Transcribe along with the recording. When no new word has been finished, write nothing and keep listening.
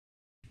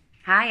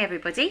Hi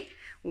everybody,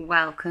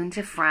 welcome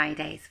to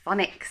Friday's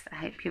Phonics. I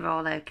hope you're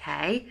all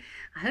okay.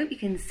 I hope you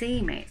can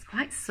see me. It's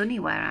quite sunny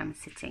where I'm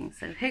sitting,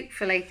 so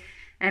hopefully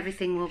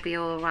everything will be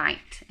all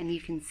right and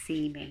you can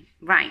see me.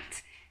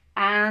 Right,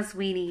 as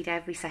we need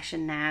every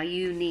session now,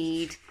 you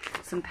need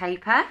some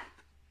paper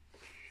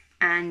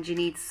and you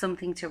need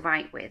something to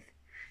write with.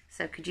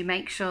 So could you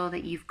make sure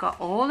that you've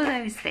got all of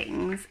those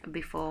things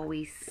before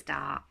we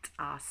start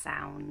our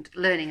sound,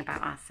 learning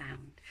about our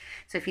sound.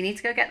 So if you need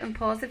to go get them,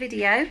 pause the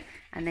video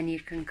and then you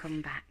can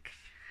come back.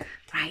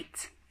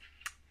 Right,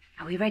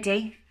 are we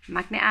ready?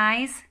 Magnet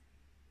eyes?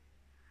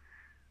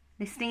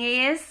 Listening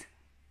ears?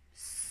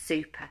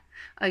 Super.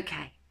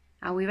 Okay,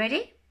 are we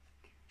ready?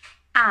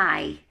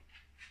 I.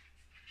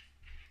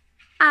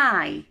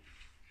 I.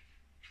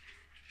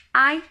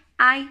 I.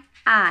 I.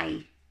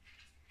 I.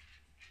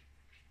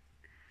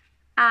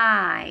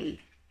 I.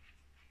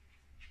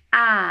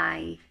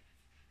 I.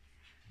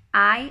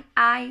 I.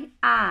 I.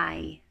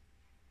 I.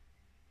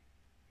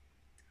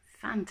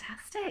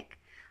 Fantastic.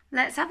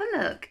 Let's have a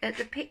look at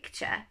the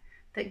picture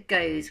that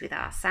goes with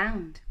our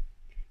sound.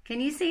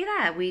 Can you see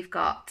there? We've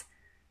got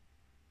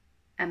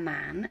a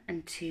man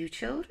and two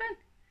children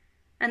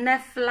and they're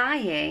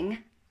flying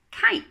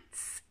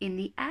kites in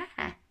the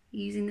air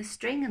using the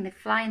string, and they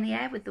fly in the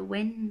air with the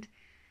wind.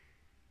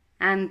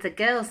 And the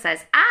girl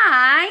says,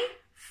 I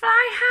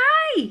fly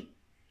high.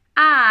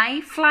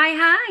 I fly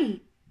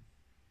high.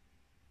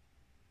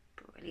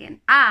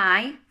 Brilliant.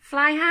 I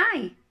fly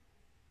high.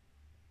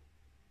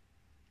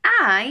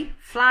 I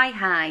fly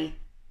high.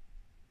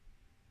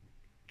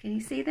 Can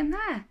you see them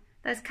there?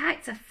 Those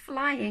kites are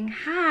flying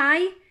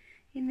high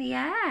in the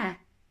air.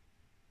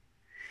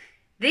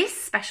 This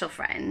special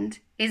friend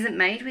isn't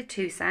made with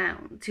two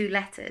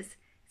letters.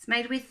 It's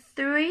made with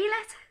 3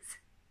 letters.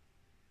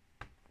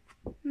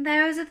 And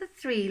those are the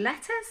 3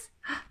 letters.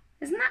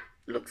 Isn't that?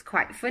 Looks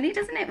quite funny,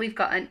 doesn't it? We've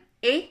got an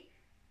I,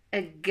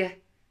 a G,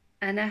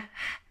 and a H,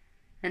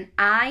 an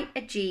I,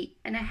 a G,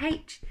 and a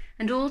H.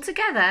 And all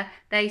together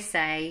they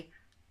say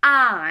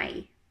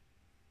I.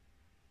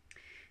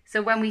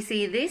 So when we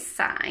see this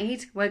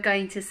side, we're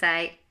going to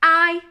say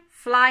I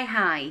fly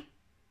high.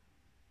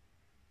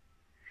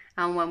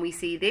 And when we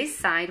see this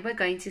side, we're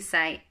going to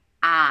say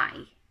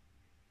I.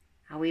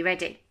 Are we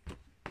ready?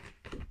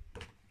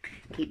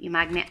 Keep your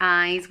magnet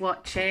eyes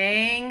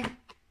watching.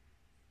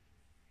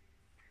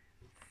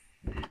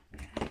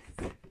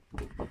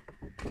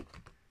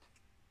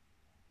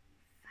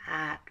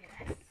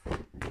 Fabulous.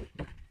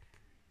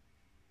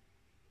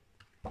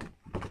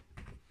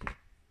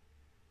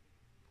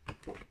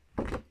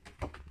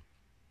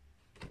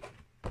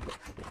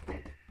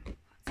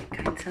 What's it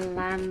going to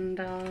land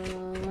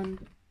on?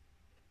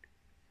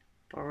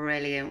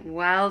 Brilliant.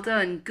 Well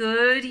done.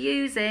 Good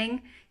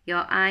using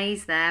your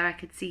eyes there. I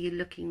could see you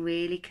looking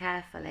really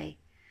carefully.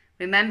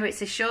 Remember,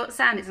 it's a short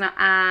sound. It's not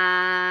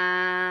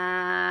I.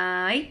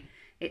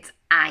 It's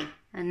I.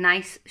 A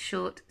nice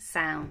short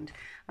sound.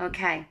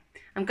 Okay.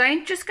 I'm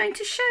just going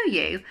to show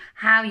you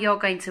how you're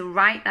going to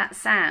write that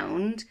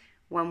sound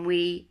when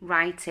we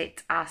write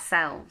it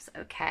ourselves.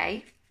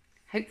 Okay.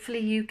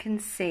 Hopefully you can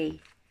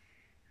see.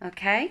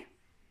 Okay.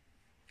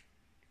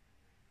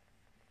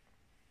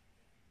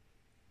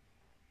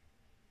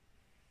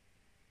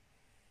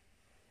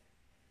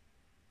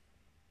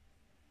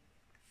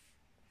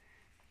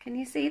 Can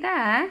you see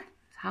there?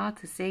 It's hard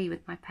to see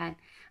with my pen.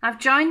 I've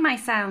joined my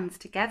sounds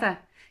together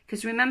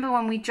because remember,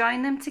 when we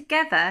join them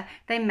together,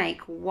 they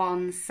make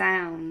one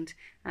sound.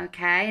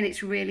 Okay, and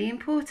it's really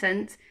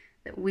important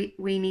that we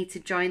need to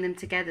join them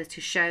together to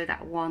show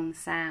that one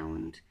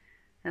sound.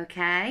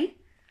 Okay,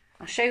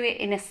 I'll show you it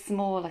in a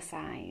smaller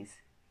size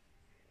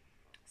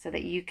so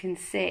that you can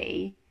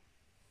see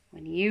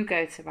when you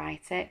go to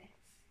write it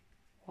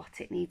what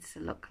it needs to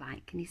look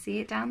like. Can you see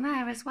it down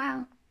there as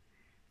well?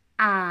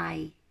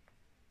 I.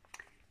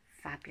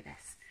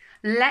 Fabulous.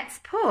 Let's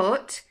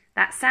put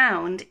that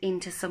sound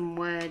into some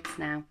words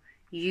now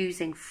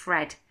using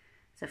Fred.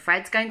 So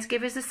Fred's going to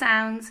give us the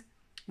sounds.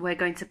 We're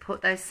going to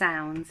put those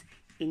sounds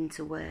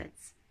into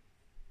words.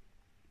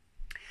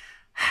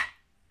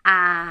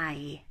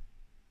 I.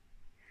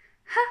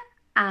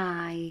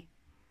 I.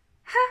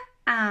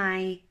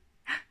 I.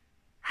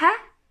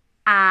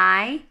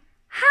 I.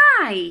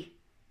 Hi.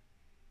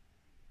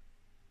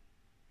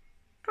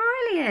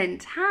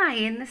 Brilliant. High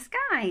in the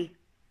sky.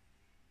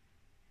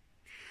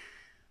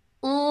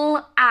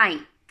 Light.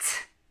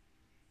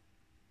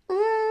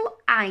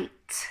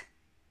 Light.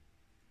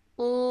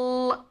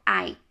 Light.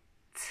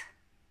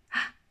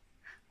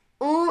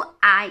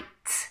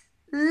 Light.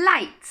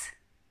 Light.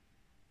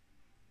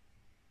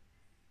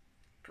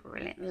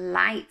 Brilliant.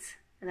 Light.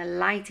 And a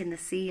light in the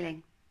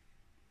ceiling.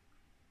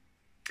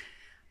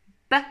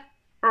 Bright.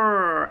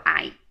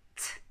 Bright.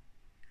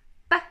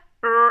 Bright.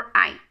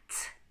 Bright.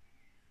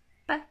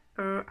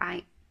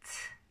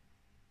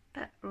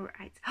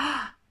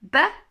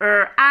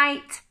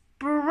 Bright.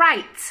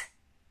 Bright.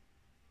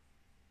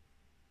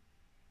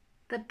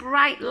 The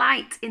bright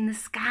light in the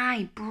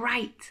sky.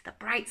 Bright. The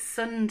bright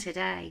sun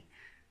today.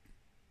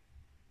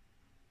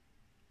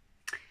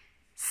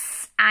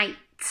 Sight.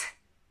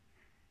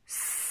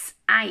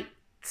 Sight.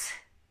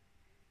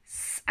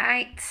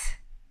 Sight.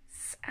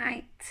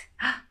 Sight.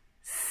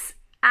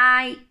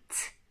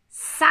 Sight.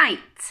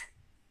 Sight.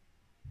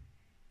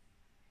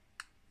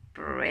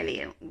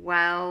 Brilliant.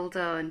 Well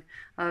done.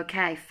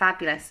 Okay,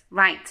 fabulous.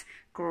 Right,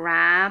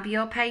 grab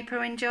your paper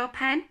and your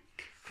pen.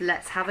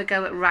 Let's have a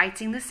go at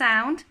writing the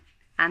sound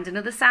and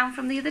another sound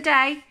from the other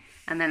day,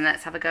 and then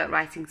let's have a go at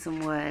writing some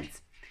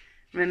words.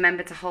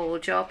 Remember to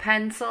hold your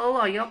pencil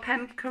or your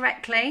pen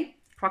correctly.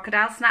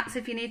 Crocodile snaps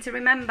if you need to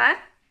remember.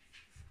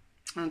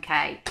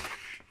 Okay,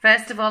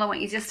 first of all, I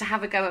want you just to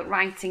have a go at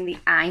writing the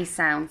I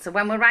sound. So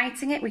when we're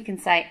writing it, we can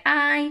say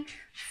I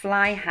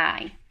fly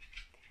high.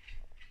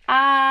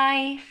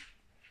 I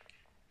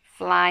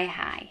fly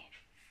high.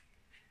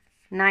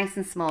 Nice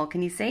and small,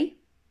 can you see?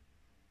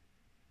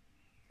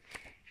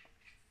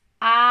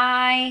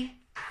 I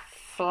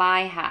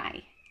fly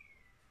high.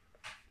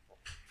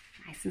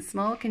 Nice and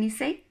small, can you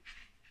see?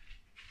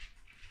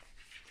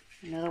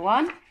 Another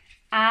one.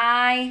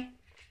 I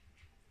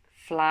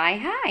fly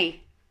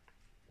high.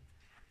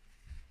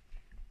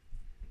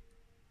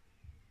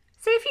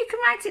 See if you can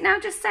write it now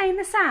just saying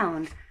the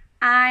sound.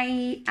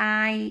 I.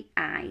 I,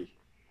 I.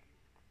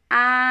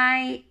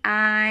 I,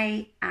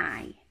 I,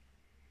 I.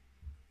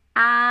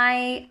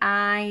 I,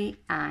 I,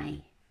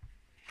 I.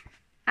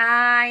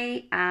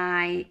 I,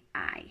 I,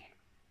 I.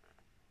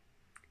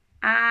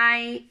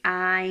 I,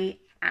 I,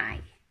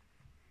 I.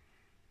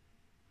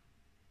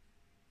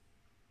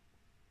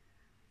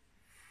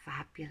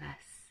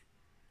 Fabulous.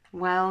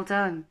 Well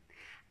done.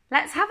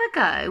 Let's have a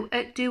go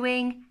at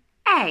doing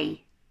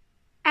A.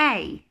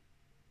 A.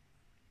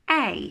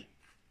 A.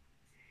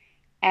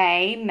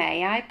 A,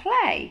 may I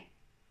play?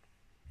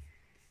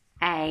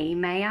 A,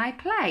 may I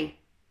play?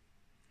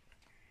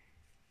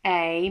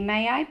 A,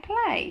 may I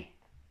play?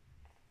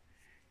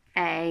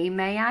 A,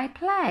 may I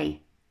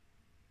play?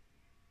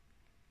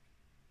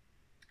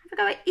 Have a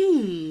go at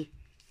E.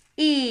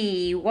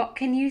 E, what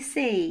can you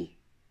see?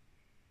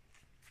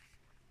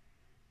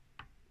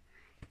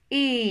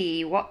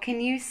 E, what can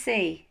you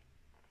see?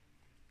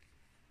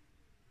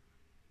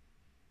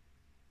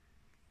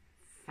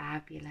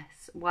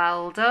 Fabulous.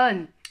 Well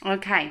done.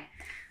 Okay,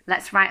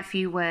 let's write a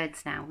few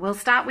words now. We'll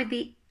start with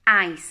the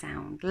I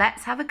sound.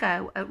 Let's have a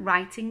go at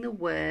writing the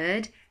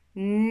word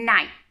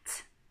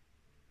night.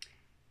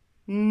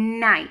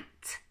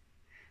 Night.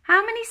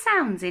 How many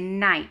sounds in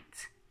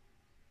night?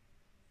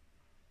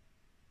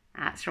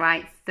 That's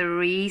right,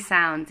 3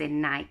 sounds in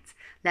night.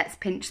 Let's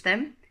pinch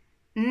them.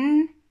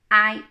 N,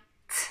 I,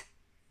 t.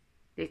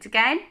 Do it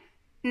again.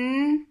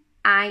 N,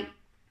 I,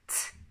 t.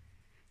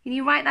 Can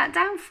you write that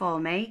down for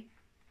me?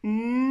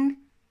 N,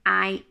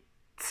 I,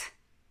 t.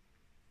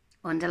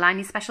 Underline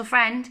your special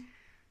friend.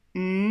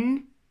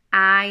 N,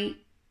 I,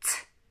 t.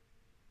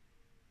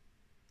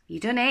 You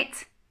done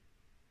it?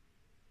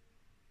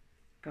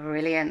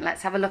 Brilliant.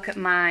 Let's have a look at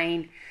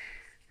mine.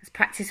 Let's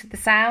practice with the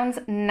sounds.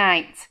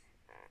 Night.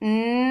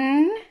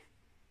 N,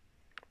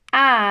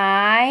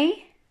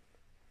 I.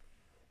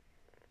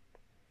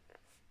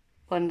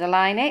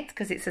 Underline it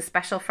because it's a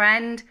special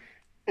friend.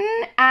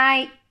 N,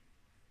 I,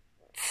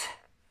 t.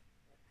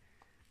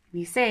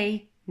 You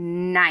see,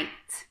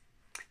 night.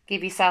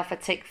 Give yourself a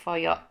tick for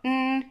your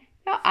N,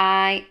 your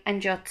I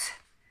and your T.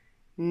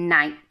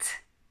 Night.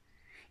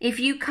 If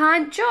you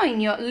can't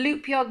join your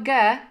loop your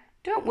G,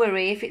 don't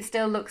worry if it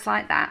still looks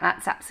like that.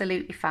 That's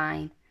absolutely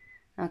fine.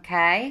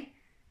 Okay?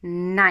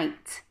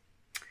 Night.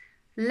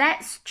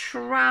 Let's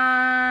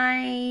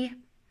try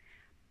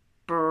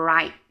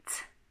bright.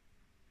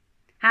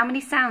 How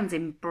many sounds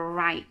in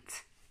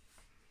bright?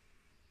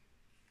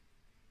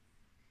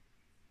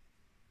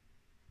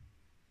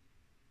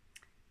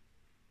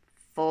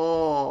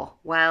 4.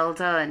 Well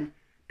done.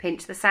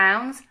 Pinch the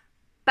sounds.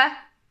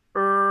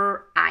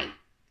 B-r-ite.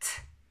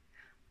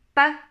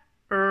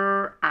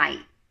 B-r-ite.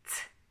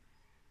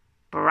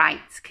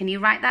 Bright. Can you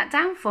write that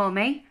down for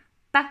me?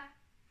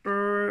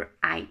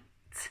 B-r-ite.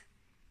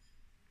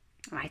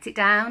 Write it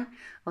down.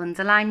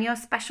 Underline your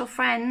special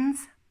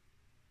friends.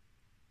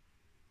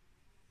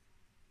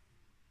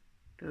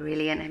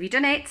 Brilliant. Have you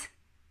done it?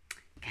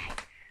 Okay.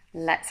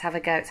 Let's have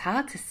a go. It's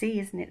hard to see,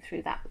 isn't it,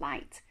 through that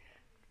light.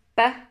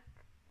 B.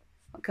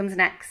 What comes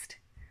next?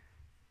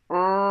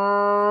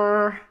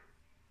 R.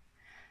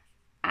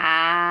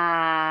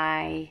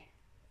 I.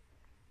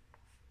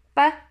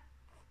 B.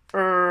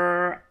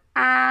 R.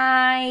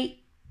 I.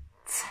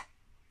 T.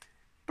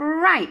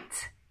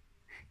 Bright.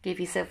 Give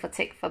yourself a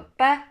tick for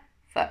B,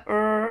 for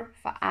R,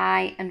 for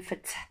I, and for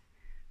T.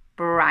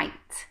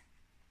 Bright.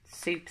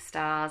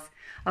 Superstars.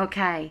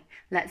 Okay,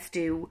 let's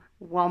do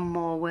one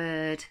more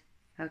word.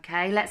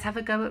 Okay, let's have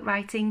a go at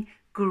writing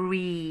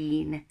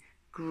green.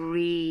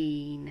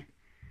 Green.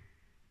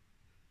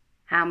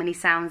 How many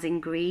sounds in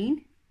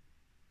green?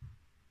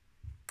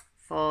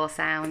 4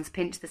 sounds.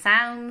 Pinch the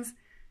sounds.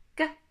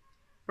 G,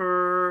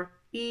 R,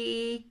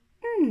 E,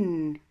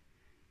 N.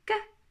 G,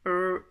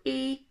 R,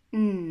 E,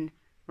 N.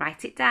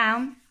 Write it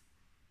down.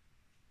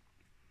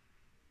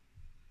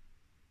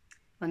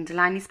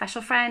 Underline your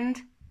special friend.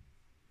 Have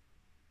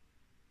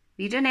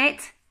you done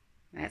it?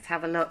 Let's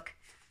have a look.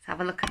 Let's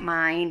have a look at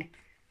mine.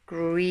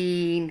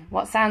 Green.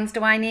 What sounds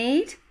do I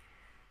need?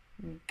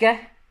 G,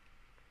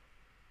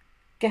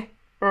 G,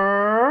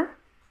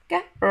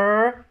 G,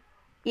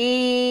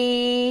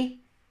 E.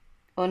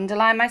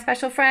 Underline my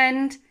special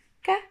friend.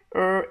 G,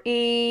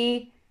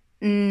 E,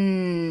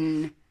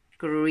 N.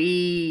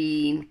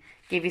 Green.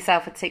 Give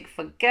yourself a tick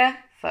for G,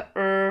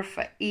 for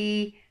for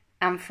E,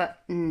 and for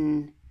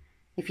N.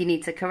 If you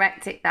need to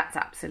correct it, that's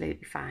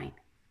absolutely fine.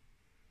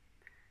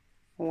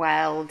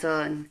 Well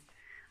done.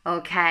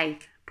 Okay,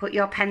 put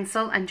your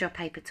pencil and your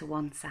paper to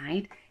one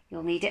side.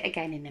 You'll need it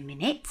again in a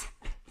minute.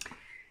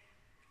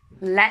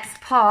 Let's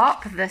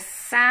pop the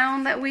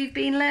sound that we've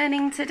been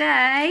learning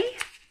today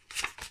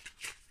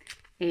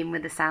in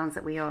with the sounds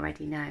that we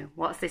already know.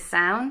 What's this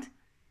sound?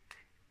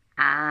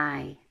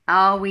 I.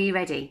 Are we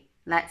ready?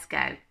 Let's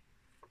go.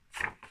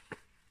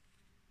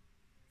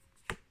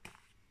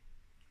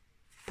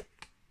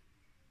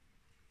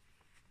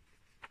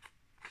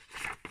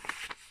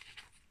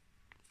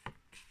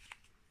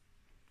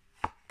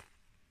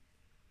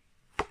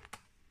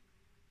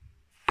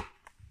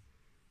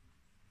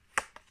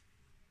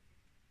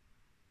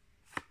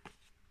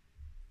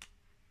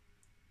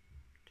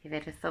 Give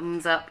it a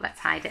thumbs up. Let's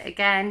hide it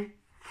again.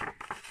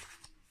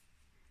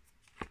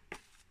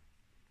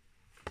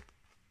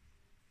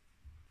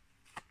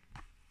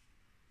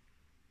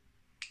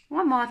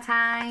 One more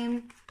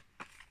time.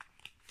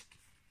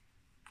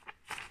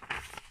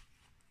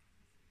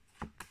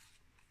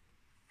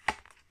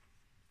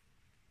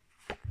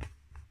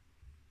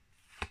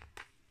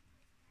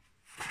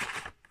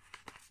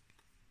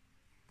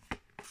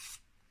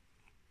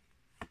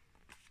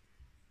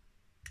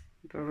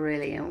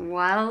 Brilliant.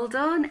 Well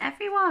done,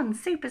 everyone.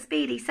 Super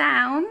speedy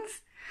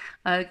sounds.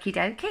 Okie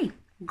dokie.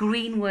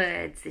 Green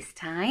words this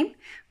time.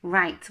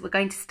 Right, we're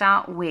going to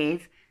start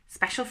with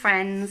special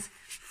friends,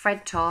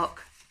 Fred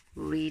talk,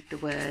 read the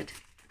word.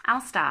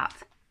 I'll start.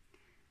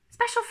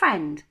 Special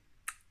friend.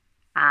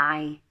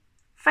 I.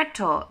 Fred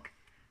talk.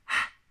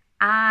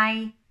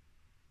 I.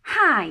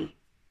 High.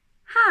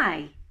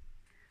 High.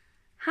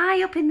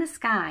 High up in the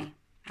sky.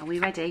 Are we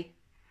ready?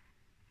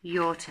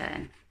 Your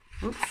turn.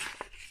 Oops.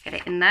 Get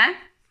it in there.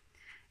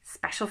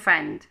 Special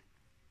friend.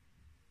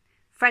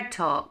 Fred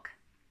talk.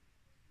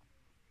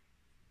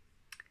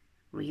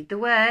 Read the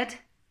word.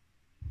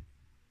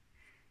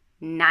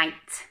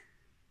 Night.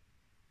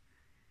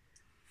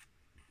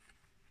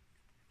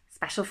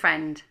 Special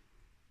friend.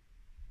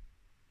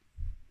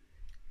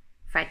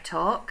 Fred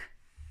talk.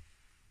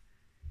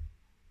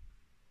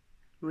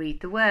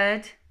 Read the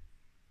word.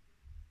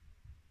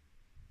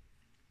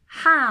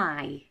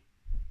 High.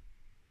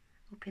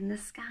 Up in the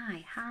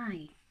sky.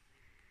 High.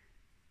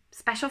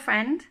 Special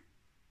friend.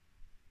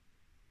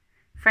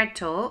 Fred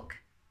talk.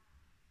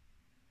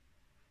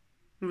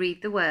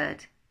 Read the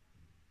word.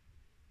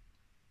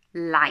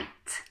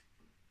 Light.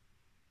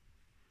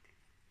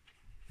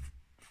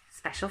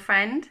 Special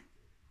friend.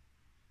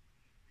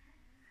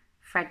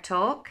 Fred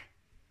talk.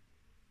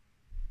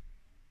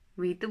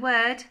 Read the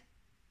word.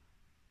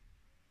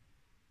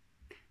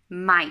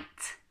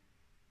 Might.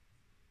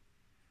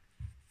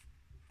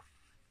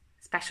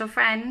 Special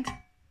friend.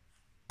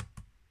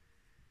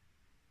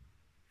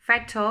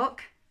 Fred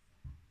talk.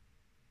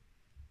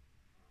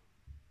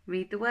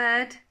 Read the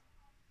word.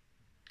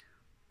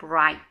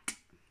 Bright.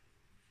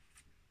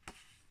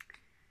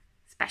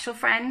 Special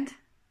friend.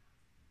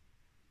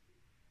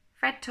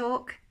 Fred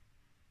talk.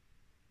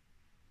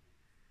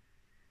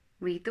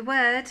 Read the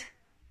word.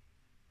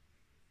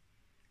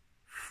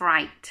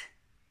 Fright.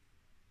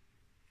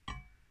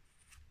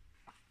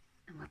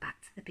 And we're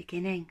back to the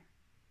beginning.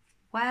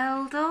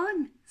 Well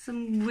done.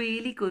 Some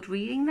really good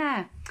reading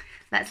there.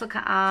 Let's look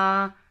at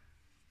our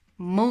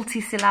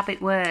multisyllabic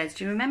words.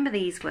 Do you remember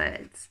these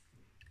words?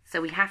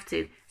 So we have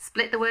to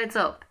split the words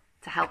up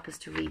to help us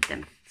to read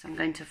them. So I'm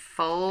going to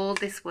fold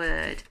this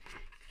word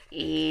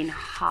in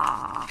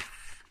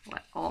half. We're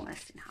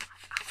almost in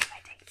half.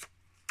 Already.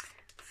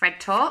 Fred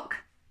talk.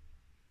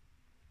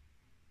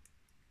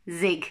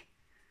 Zig.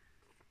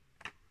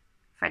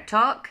 Fred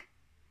talk.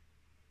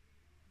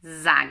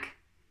 Zag.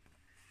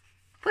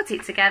 Put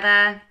it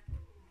together.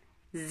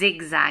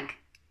 Zigzag.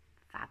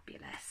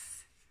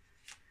 Fabulous.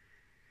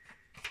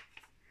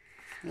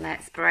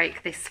 Let's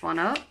break this one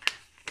up.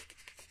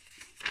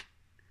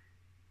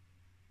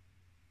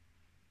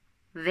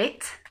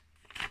 Vit.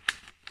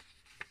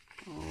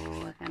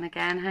 Oh, and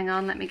again, hang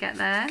on, let me get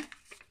there.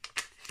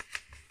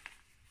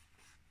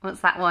 What's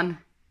that one?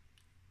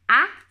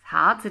 Ah, it's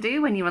hard to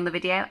do when you're on the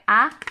video.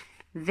 Ah,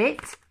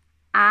 vit,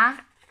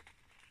 ah,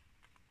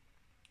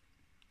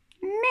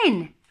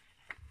 min.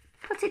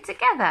 Put it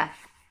together.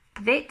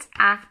 Vit,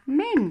 ah,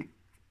 min.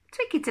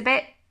 Tweak it a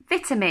bit.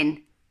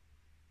 Vitamin.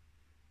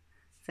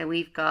 So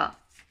we've got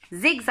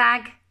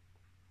zigzag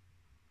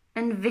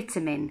and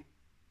vitamin.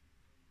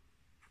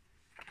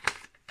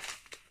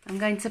 I'm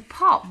going to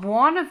pop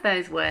one of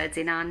those words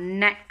in our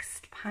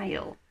next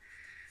pile,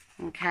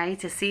 okay,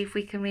 to see if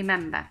we can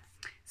remember.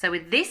 So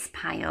with this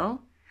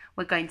pile,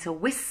 we're going to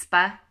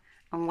whisper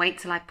and wait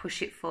till I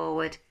push it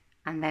forward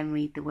and then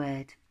read the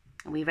word.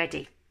 Are we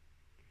ready?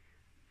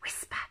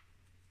 Whisper.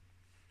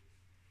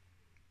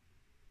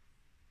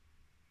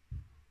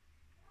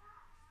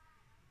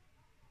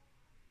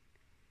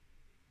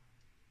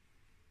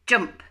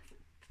 Jump.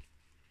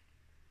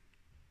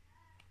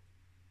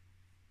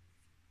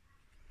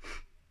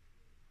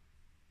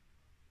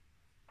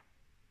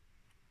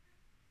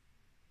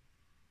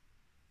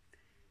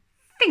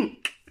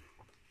 Think.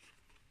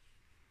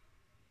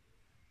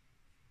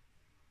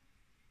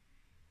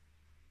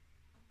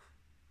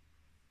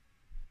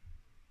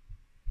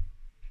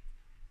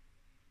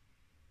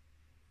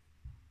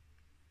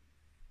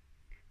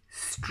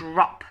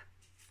 Strop.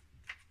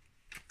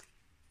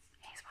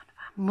 Here's one of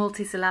our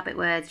multisyllabic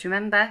words,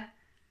 remember?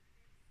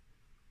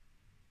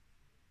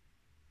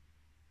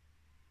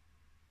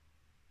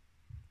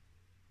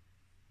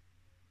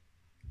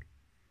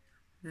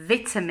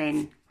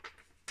 Vitamin.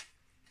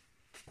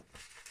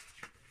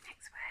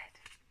 Next word.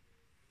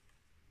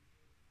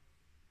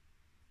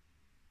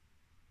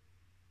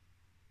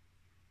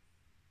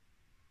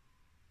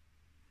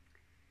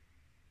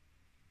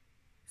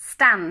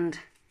 Stand.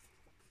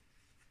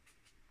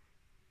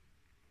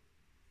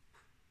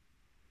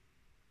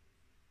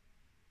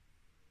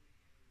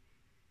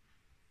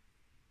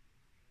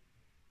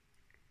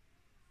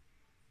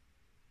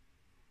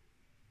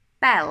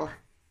 Bell.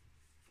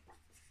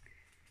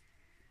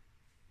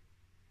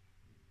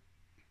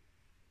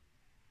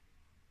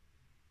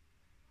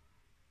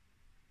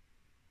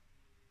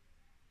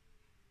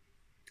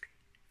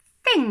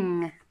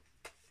 Thing.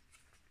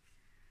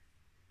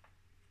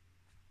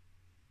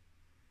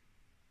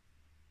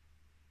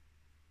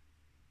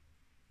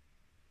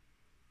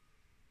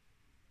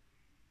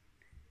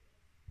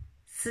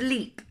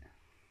 Sleep.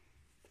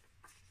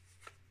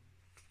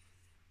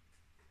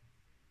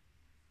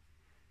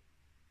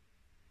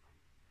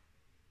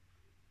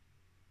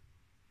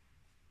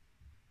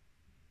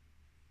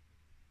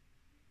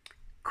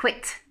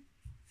 Quit.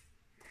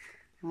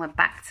 And we're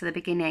back to the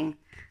beginning.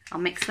 I'll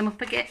mix them up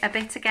a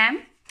bit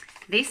again.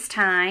 This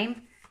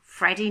time,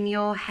 thread in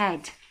your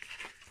head.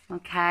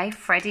 Okay,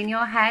 thread in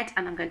your head,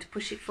 and I'm going to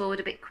push it forward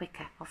a bit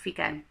quicker. Off you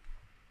go.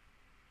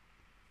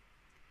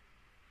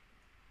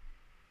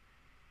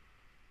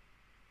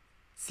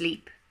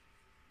 Sleep.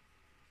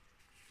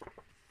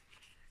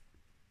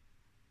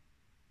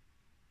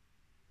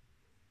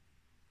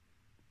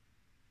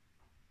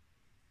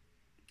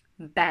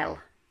 Bell.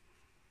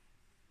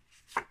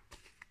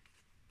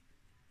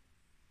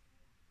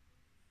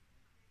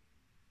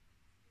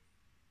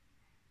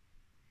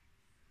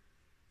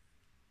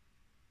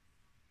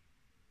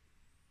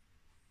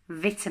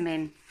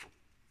 Vitamin.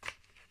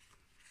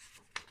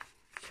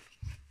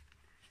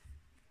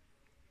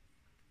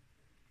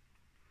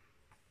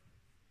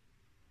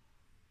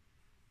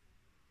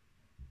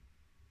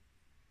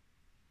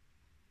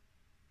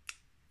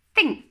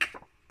 Think.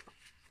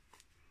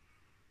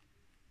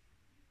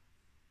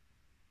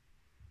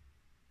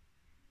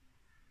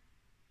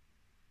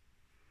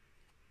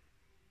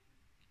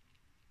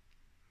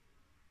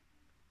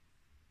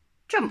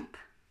 Jump.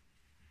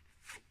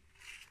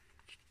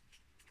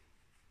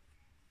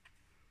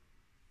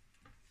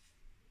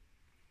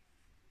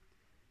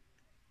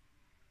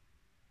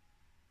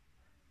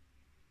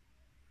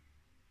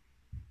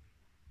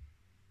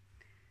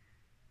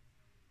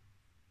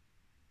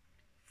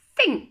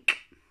 Think.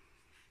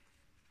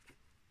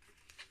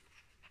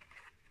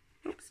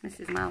 Oops,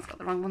 Mrs. Miles got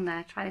the wrong one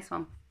there. Try this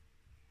one.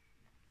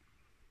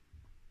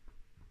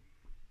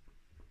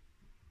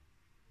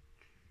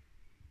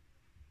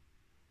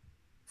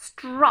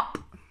 Strop.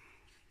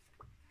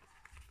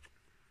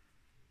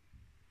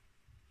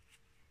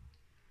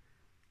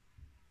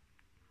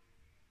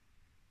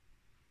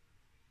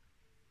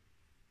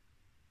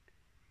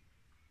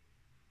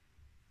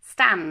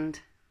 Stand.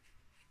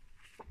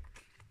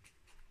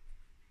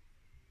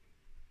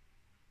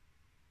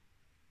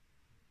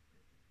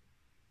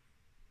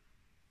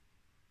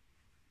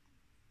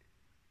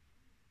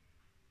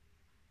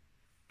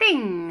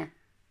 Thing.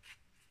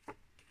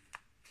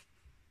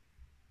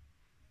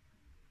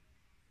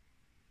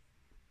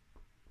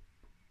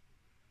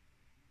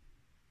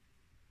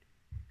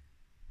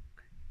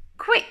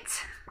 Quit.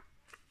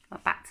 Well,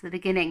 back to the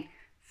beginning.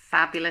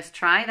 Fabulous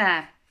try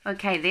there.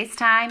 Okay, this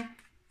time,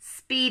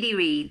 speedy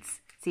reads.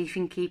 See if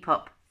you can keep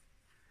up.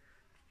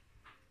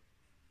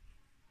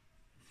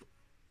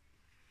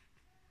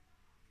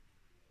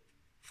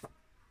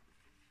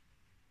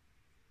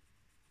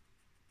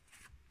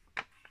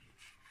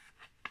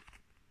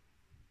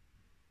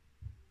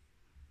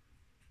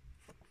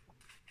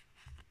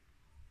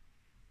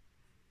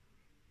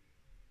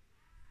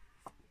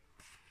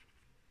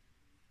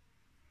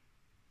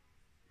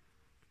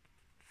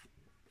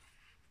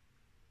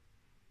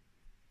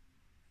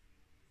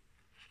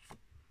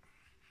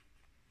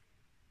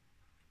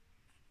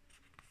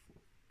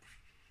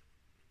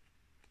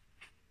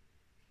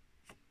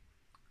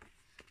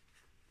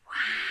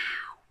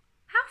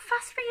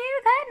 For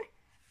you then.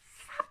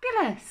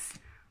 Fabulous.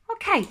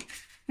 Okay,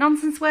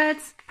 nonsense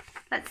words.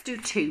 Let's do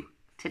 2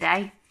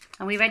 today.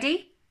 Are we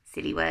ready?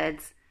 Silly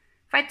words.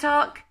 Fred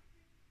talk.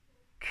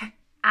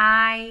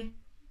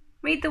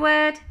 Read the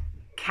word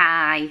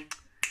Kai.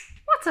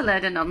 What a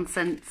load of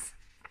nonsense.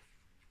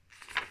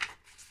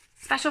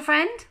 Special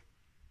friend?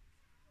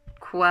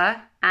 Qu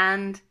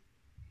and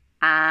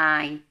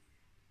I.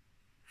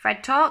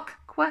 Fred talk?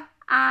 Qu,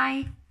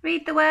 I.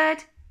 Read the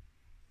word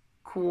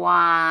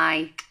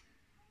Quai.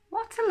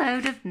 What a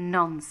load of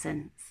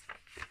nonsense.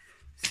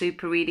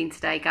 Super reading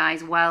today,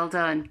 guys. Well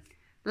done.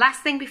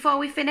 Last thing before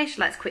we finish,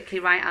 let's quickly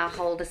write our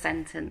hold a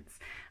sentence.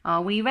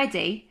 Are we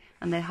ready?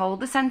 And the hold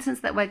the sentence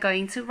that we're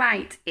going to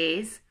write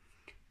is,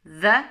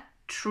 the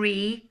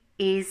tree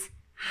is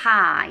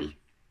high.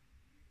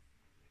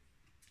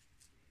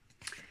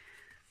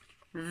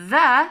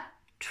 The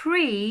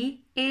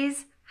tree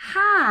is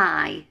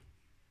high.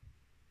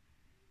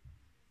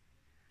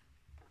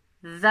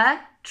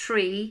 The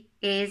tree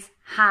is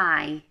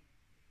high.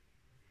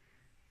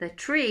 The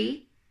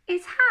tree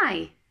is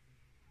high.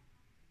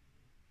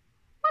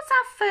 What's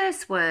our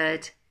first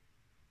word?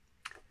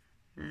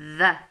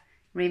 The.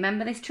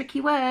 Remember this tricky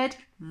word?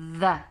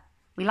 The.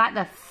 We like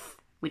the th.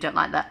 We don't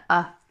like the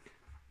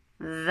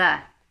The.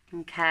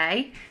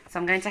 Okay, so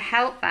I'm going to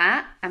help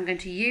that. I'm going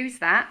to use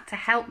that to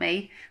help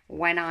me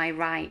when I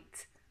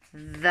write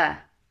the.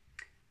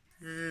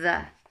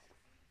 The.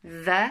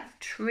 The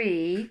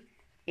tree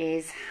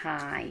is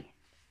high.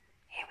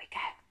 Here we go.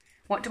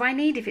 What do I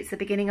need if it's the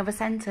beginning of a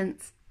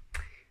sentence?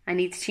 I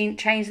need to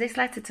change this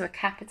letter to a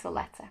capital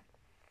letter.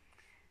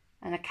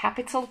 And a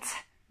capital T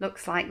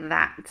looks like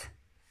that.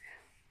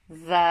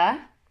 The.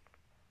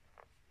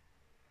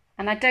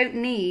 And I don't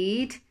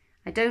need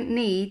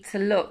to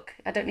look.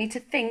 I don't need to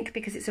think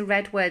because it's a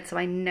red word, so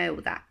I know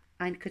that.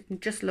 I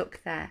could just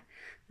look there.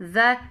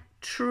 The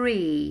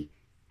tree.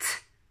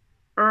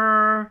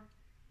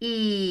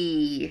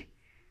 E.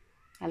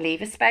 I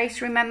leave a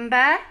space,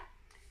 remember?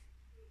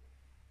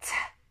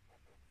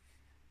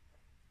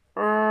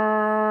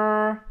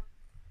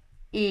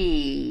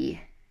 E.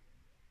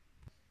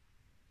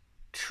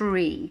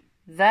 Tree.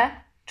 The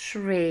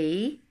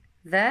tree.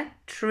 The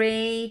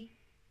tree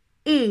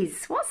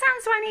is. What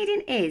sounds do I need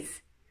in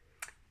is?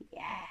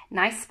 Yeah,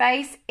 nice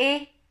space.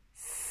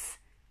 Is.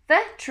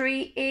 The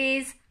tree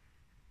is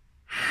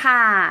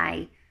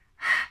high.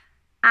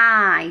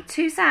 I.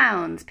 Two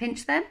sounds.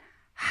 Pinch them.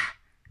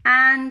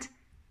 And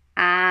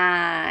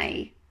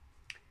I.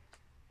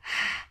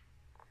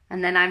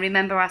 And then I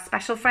remember our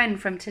special friend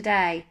from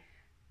today.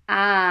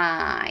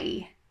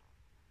 I.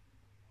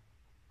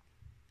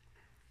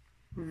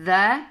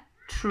 The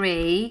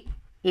tree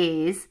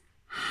is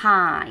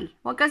high.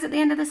 What goes at the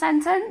end of the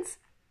sentence?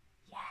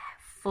 Yeah,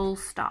 full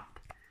stop.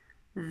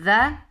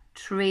 The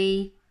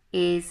tree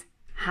is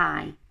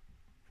high.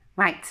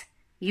 Right,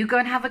 you go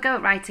and have a go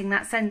at writing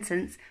that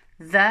sentence.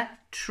 The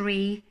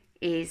tree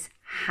is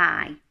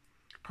high.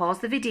 Pause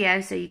the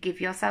video so you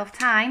give yourself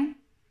time.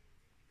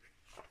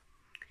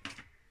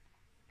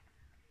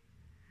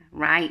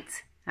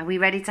 Right, are we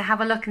ready to have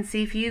a look and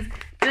see if you've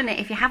done it?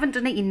 If you haven't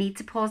done it, you need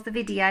to pause the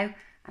video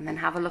and then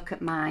have a look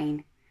at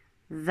mine.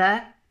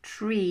 The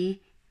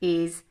tree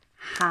is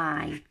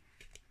high.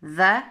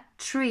 The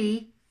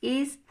tree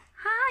is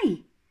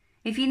high.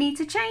 If you need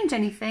to change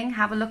anything,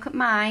 have a look at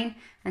mine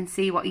and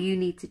see what you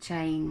need to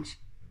change.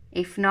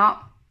 If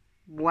not,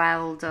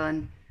 well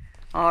done.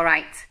 All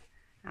right,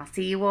 I'll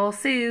see you all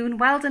soon.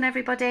 Well done,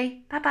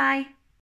 everybody. Bye-bye.